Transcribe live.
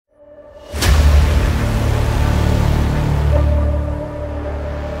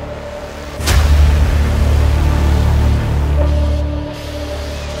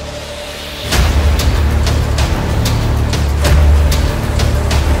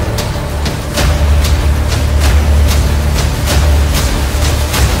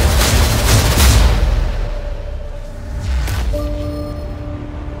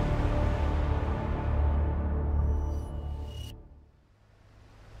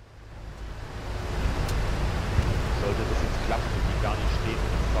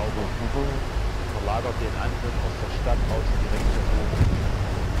verlagert den Angriff aus der Stadt aus direkt nach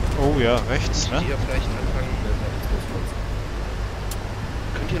oben. Oh ja, rechts, ne? Könnt ihr vielleicht anfangen?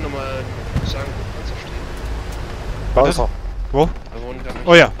 Könnt ihr nochmal sagen, wo Panzer stehen? Da ist er. Wo? Wir wurden gar nicht.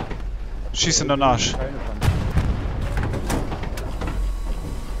 Oh ja. Schieß in den Arsch. Keine Panzer.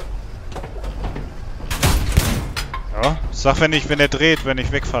 Ja, sag, wenn er dreht, wenn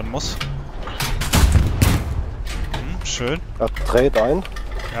ich wegfahren muss. Schön. Er dreht ein.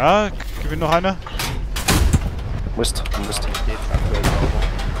 Ja, gewinn noch eine. Mist. Steht aktuell sauber.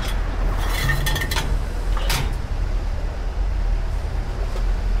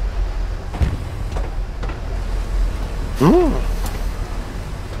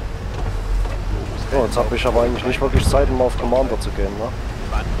 So, jetzt habe ich aber eigentlich nicht wirklich Zeit, um auf Commander zu gehen,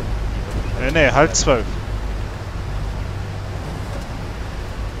 ne? Ne, halt 12.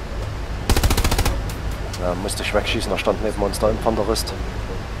 Ja, müsste ich wegschießen, da stand neben uns der Infanterist.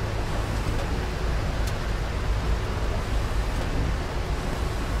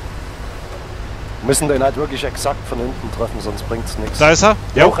 Wir müssen den halt wirklich exakt von hinten treffen, sonst bringt's nichts. Da ist er.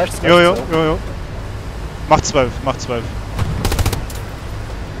 Jo, Jo, rechts, jo, jo, rechts, jo, jo. Mach 12, mach 12.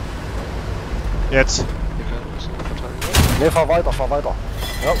 Jetzt. Ne, fahr weiter, fahr weiter.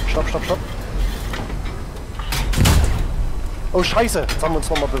 Ja, stopp, stopp, stopp. Oh Scheiße, jetzt haben wir uns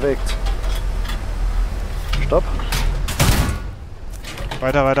nochmal bewegt. Stopp.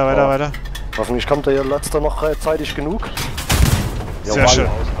 Weiter, weiter, weiter, weiter. Hoffentlich kommt der letzte noch zeitig genug. Sehr Jawohl. schön.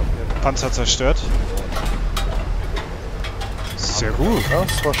 Panzer zerstört. Sehr gut. Ja,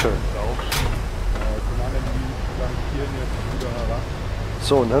 das war schön. Commander, die flankieren jetzt wieder herab.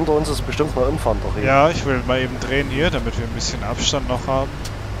 So, und hinter uns ist bestimmt noch Infanterie. Ja, ich will mal eben drehen hier, damit wir ein bisschen Abstand noch haben.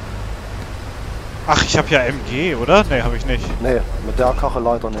 Ach, ich habe ja MG, oder? Ne, habe ich nicht. Ne, mit der Karre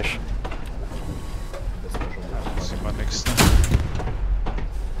leider nicht. Sieht man nichts, ne?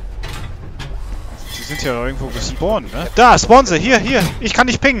 Die sind ja irgendwo gespawnt, ne? Da, spawnen sie! Hier, hier! Ich kann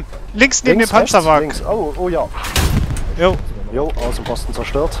nicht pingen! Links neben dem Panzerwagen! Links. Oh, oh ja. Jo. Jo, Außenposten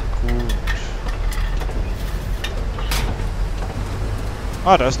zerstört.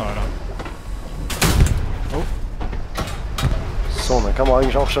 Ah, da ist noch einer. Oh. So, dann kann man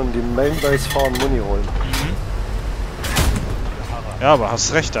eigentlich auch schon in die Mainbase fahren, Muni holen. Ja, aber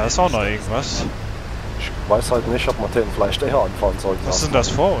hast recht, da ist auch noch irgendwas. Ich weiß halt nicht, ob man den vielleicht eher anfahren sollte. Was ist denn das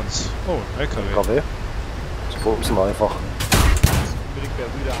vor uns? Oh, ein LKW. LKW? Das bumsen wir einfach. Unbedingt der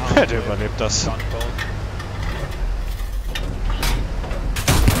Rüder Ja, der überlebt das.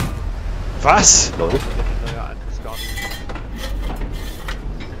 Was? Lol. Neuer Angriffsgarten.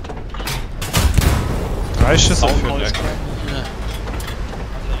 3 Schüsse für den LKW.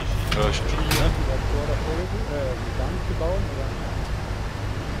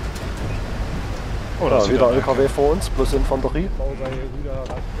 Oh, das Ja, ist wieder ein LKW vor uns, plus Infanterie. Baureihe Rüder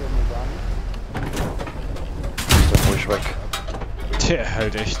Radstürme sagen. Ist der ruhig weg. Der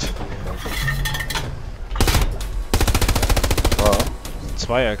hält echt. Ja.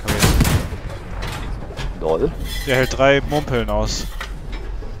 2 LKW. Lol. Der hält 3 Mumpeln aus.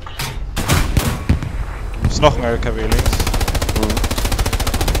 Ist noch ein LKW links.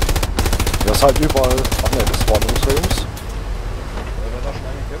 Das ist halt überall. Ach ne, das waren unsere Jungs.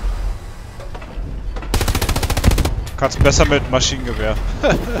 Kannst besser mit Maschinengewehr.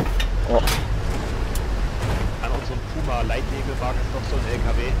 Oh. An unserem Puma Leitnegelwagen ist noch so ein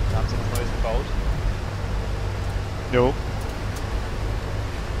LKW. Da haben sie was Neues gebaut. Jo.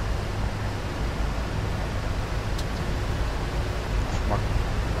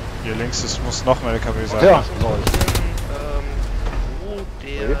 Hier links ist, muss noch ein LKW sein. Ja, lol. Wo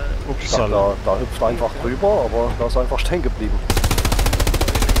der... Ich dachte, da hüpft einfach drüber, aber da ist einfach stehen geblieben.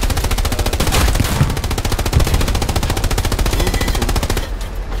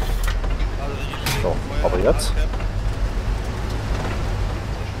 So, aber jetzt?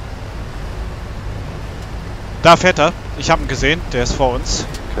 Da fährt er. Ich habe ihn gesehen. Der ist vor uns.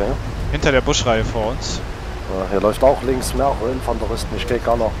 Okay. Hinter der Buschreihe vor uns. Ja, hier läuft auch links mehrere Infanteristen. Ich gehe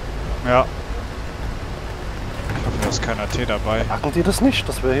gar noch. Ja. Ich hoffe, da ist keiner T dabei. Merken die das nicht,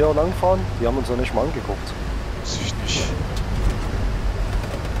 dass wir hier lang fahren? Die haben uns ja nicht mal angeguckt. Weiß ich nicht.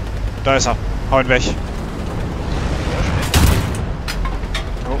 Da ist er. Hau ihn weg.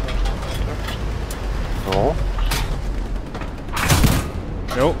 So.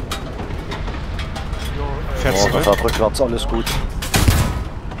 Jo. Fährt Ja, zurück. da rückwärts alles gut.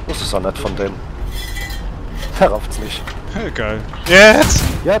 Das ist ja nett von dem. Der rafft's nicht. Geil. Jetzt!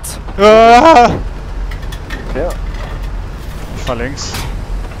 Jetzt! Ah! Okay. Ich fahr links.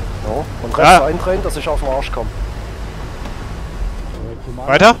 So. Und rechts eindrehen, dass ich auf den Arsch komme.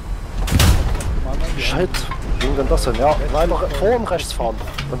 Weiter? Shit, wie ging denn das denn? Ja, weiter vor und rechts fahren.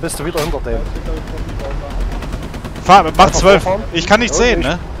 Dann bist du wieder hinter dem. Fahr, mach Einfach 12. vorfahren. Ich kann nicht sehen,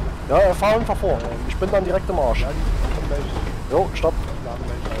 ne? Ja, fahr einfach vor. Ich bin dann direkt im Arsch. Jo, stopp.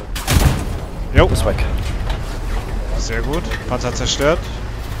 Jo. Ist weg. Sehr gut. Panzer zerstört.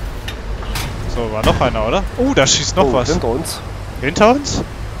 So, war noch einer, oder? Da schießt noch was. Hinter uns. Hinter uns?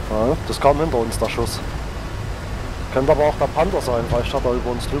 Ja, das kam hinter uns, der Schuss. Könnte aber auch der Panther sein, vielleicht hat er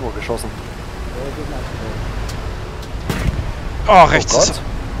über uns drüber geschossen. Oh, rechts Gott. ist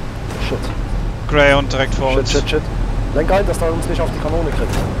Shit. Grey und direkt vor uns. Shit. Lenk ein, dass er uns nicht auf die Kanone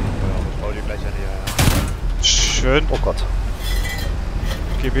kriegt. Ja, ich baue die gleich an hier. Schön. Oh Gott.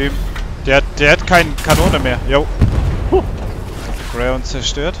 Gib ihm. Der hat keine Kanone mehr. Jo. Grey und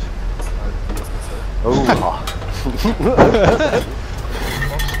zerstört. Oh.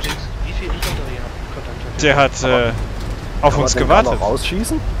 Wie viel Infanterie hat? Der hat auf uns gewartet.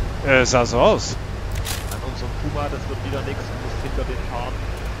 Rausschießen? Sah so aus. An unserem Puma, das wird wieder nichts, du musst hinter den fahren.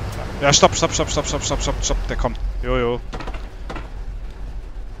 Ja, stopp. Der kommt. Jojo.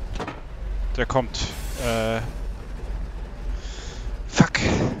 Der kommt. Fuck.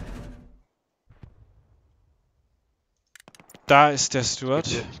 Da ist der Steward.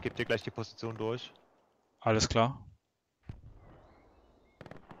 Ich geb dir gleich die Position durch. Alles klar.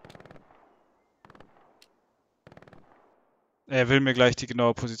 Er will mir gleich die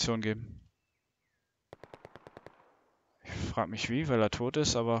genaue Position geben. Ich frage mich wie, weil er tot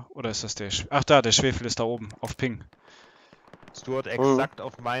ist, aber... Oder ist das der... Ach da, der Schwefel ist da oben, auf Ping. Stuart exakt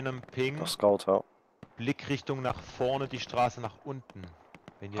auf meinem Ping. Der Scout, ja. Blickrichtung nach vorne, die Straße nach unten.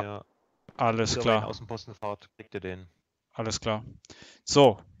 Wenn ihr Alles wieder klar. rein aus dem Posten fahrt, kriegt ihr den. Alles klar.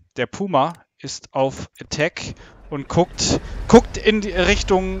 So, der Puma ist auf Attack und guckt in die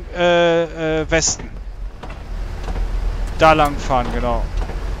Richtung Westen. Da lang fahren, genau.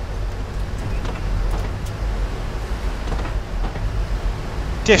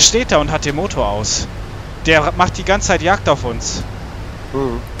 Der steht da und hat den Motor aus. Der macht die ganze Zeit Jagd auf uns.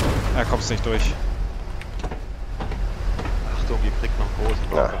 Da kommst nicht durch. Achtung, ihr kriegt noch einen großen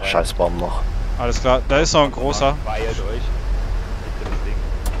Block Ja, rein. Scheißbaum noch. Alles klar, da ist noch ein großer. Beeilt euch. Kriegt ihr das Ding.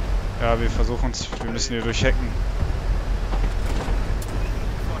 Ja, wir versuchen es. Wir müssen hier durchhacken.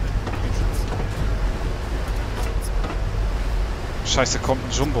 Scheiße, kommt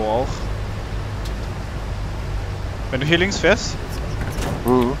ein Jumbo auch. Wenn du hier links fährst?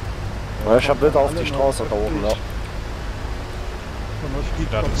 Ja, ich hab Bilder auf die Straße da oben, ja.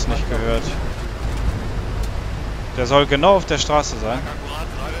 Der hat uns nicht gehört. Der soll genau auf der Straße sein.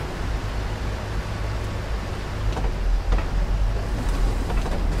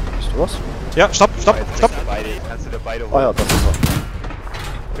 Siehst du was? Ja, stopp. Kannst du dir beide holen. Ah ja, das ist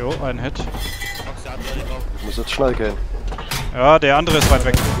er. Jo, ein Hit. Muss jetzt schnell gehen. Ja, der andere ist weit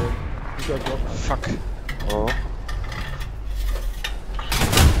weg. Fuck. Ja.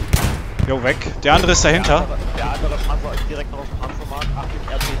 Jo, weg. Der andere ist dahinter. Der andere Panzer ist direkt noch auf dem Panzermarkt. Achtung,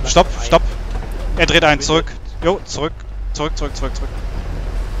 er dreht Stopp. Er dreht ein, zurück. Jo, zurück. Jo,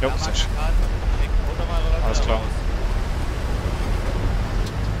 sehr schön. Alles klar.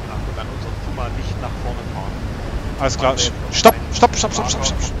 Achtung, an unserem Puma nicht nach vorne fahren. Alles klar. Stopp.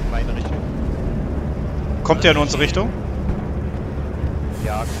 In meine Richtung. Kommt der in unsere Richtung?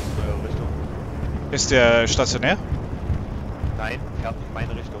 Ja, kommt in eure Richtung. Ist der stationär? Nein, fährt in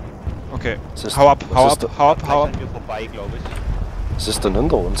meine Richtung. Okay. Was Hau ab. Gleich an mir vorbei, glaube ich. Was ist denn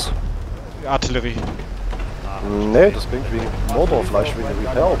hinter uns? Artillerie. Nee, das klingt wie ein Motor, vielleicht wie ein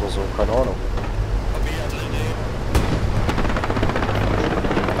Repair oder so, keine Ahnung.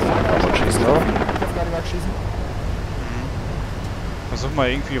 Aber schießen, ja? Versuch mal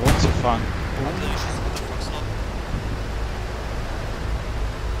irgendwie rumzufahren.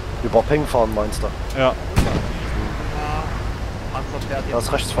 Über Ping fahren, meinst du? Ja. Panzer fährt jetzt Das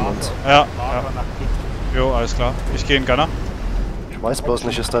ist rechts von uns. Ja. Lager nach hinten. Jo, alles klar. Ich gehe in Gunner. Ich weiß bloß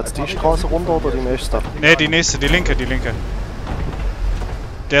nicht, ist da jetzt die Straße runter oder die nächste? Ne, die nächste, die linke.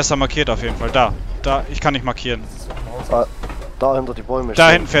 Der ist da markiert auf jeden Fall. Da, ich kann nicht markieren. Da hinter die Bäume. Da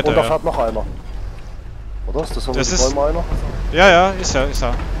hinten fährt und er, da fährt noch einer. Oder? Ist das hinter Das die ist- Bäume einer? Ja, ist er.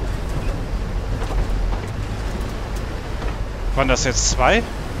 Waren das jetzt zwei?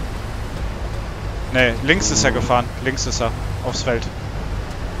 Ne, links ist er gefahren. Links ist er. Aufs Feld.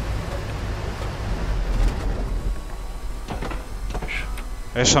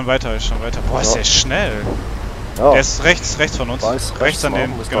 Er ist schon weiter. Boah, ist der schnell. Ja, Der ist rechts von uns. weiß, rechts an war,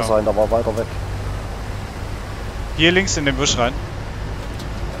 dem. muss Genau. das sein, da war weiter weg. Hier links in den Busch rein.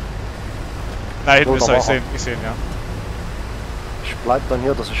 Da hinten So, ist da er. Ich war sehe ihn, ja. Ich bleib dann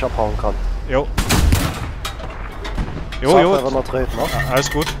hier, dass ich abhauen kann. Jo. Sag mir, wenn er dreht, ne?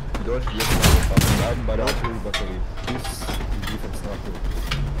 Alles gut. bedeutet jetzt mal, wir bleiben bei der Artilleriebatterie. Bis die Defense nachholt.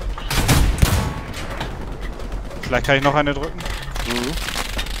 Vielleicht kann ich noch eine drücken. Mhm.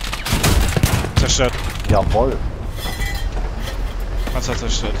 Zerstört. Jawohl. Panzer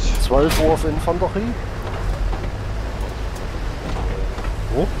zerstört. 12 Uhr auf Infanterie.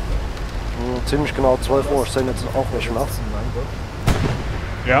 Oh. Ziemlich genau 12 Uhr. Ich sehe jetzt auch nicht mehr. Mein Gott.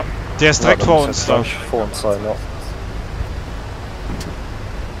 Ja, der ist direkt Ja, vor muss uns jetzt da. gleich vor uns sein, ja.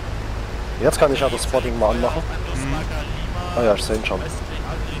 Jetzt kann ich ja das Spotting mal anmachen. Ah ja, ich sehe ihn schon.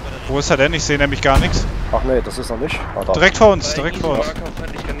 Wo ist er denn? Ich sehe nämlich gar nichts. Ach nee, das ist er nicht. Ah, da. Direkt vor uns, direkt vor uns.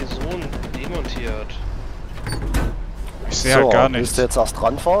 Feindlich Garnison demontiert. Ich sehe halt gar nichts. Willst du jetzt erst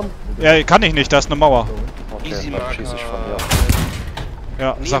ranfahren? Ja, kann ich nicht, da ist eine Mauer. Okay, Easy dann Marker. schieße ich von hier.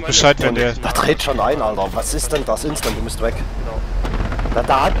 Ja, Nee, sag Mann, Bescheid, das- wenn der... Da dreht schon ein, Alter. Was ist denn das? Instant, du musst weg.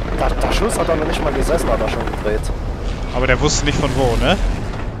 Der Schuss hat er noch nicht mal gesessen, hat er schon gedreht. Aber der wusste nicht von wo, ne?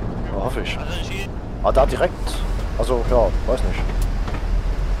 Ja, hoffe ich. Ah, da direkt. Also, ja, weiß nicht.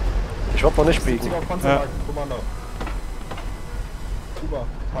 Ich würde noch nicht biegen. 70 auf Panzerwagen, Kommando. Kuba,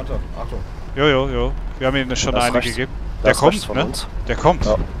 Panther, Achtung. Jo. Wir haben ihm schon Das eine rechts. gegeben. Das Der ist kommt, rechts von ne? uns. Der kommt.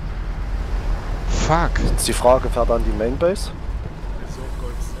 Ja. Fuck. Jetzt die Frage, fährt er an die Mainbase?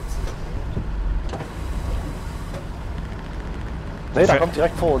 Ne, der kommt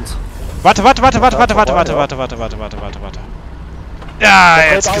direkt vor uns. Warte. Ja,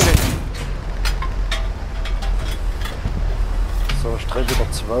 Der jetzt dreht gesehen. So, ich drehe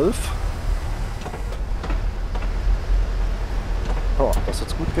wieder 12. Oh, dass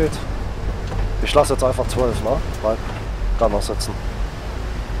jetzt gut geht. Ich lasse jetzt einfach 12, ne? Bleib. Kann noch sitzen.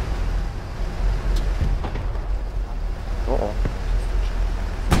 Oh oh.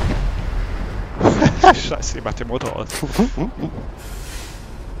 Scheiße, ihr macht den Motor aus. Da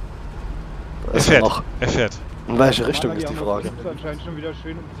Er ist fährt, noch. er fährt. In welche Richtung ist die Frage? Ist anscheinend schon wieder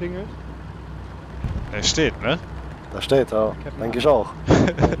schön umzingelt. Er steht, ne? Da steht, ja. Denke ich auch.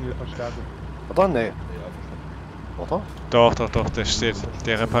 Brauchen wir Verstärkung. Oder? Nee. Oder? Doch, der steht.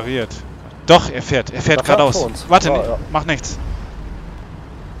 Der repariert. Doch, er fährt Der fährt geradeaus. vor uns. Warte, Ja, nee, ja. mach nichts.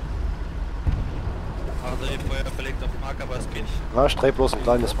 Feuer verlegt auf Marker, aber es geht nicht. Na, ich drehe bloß ein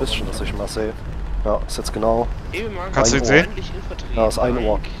kleines bisschen, dass ich mal sehe. Ja, ist jetzt genau. Kannst du ihn sehen? Ja, ist 1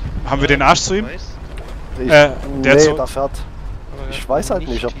 Uhr. Haben wir den Arsch zu ihm? Ich, der nee, so- da fährt. Ich weiß halt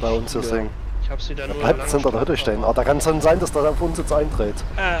nicht, ob bei uns das Ding. Ich hab sie da Da nur bleibt jetzt hinter der Hütte stehen. Aber da kann es dann sein, dass der auf uns jetzt eindreht.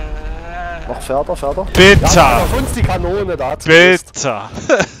 Noch fährt er? Bitter! Ja, auf uns die Kanone, da hat's gewusst. Bitter!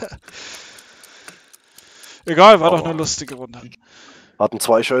 Egal, war doch eine lustige Runde. Hatten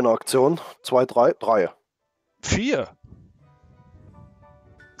 2 schöne Aktionen. 2, 3, 3. 4.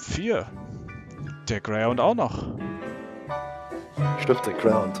 Der Greyhound auch noch. Stimmt, der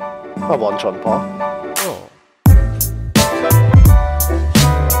Ground. Da waren schon ein paar.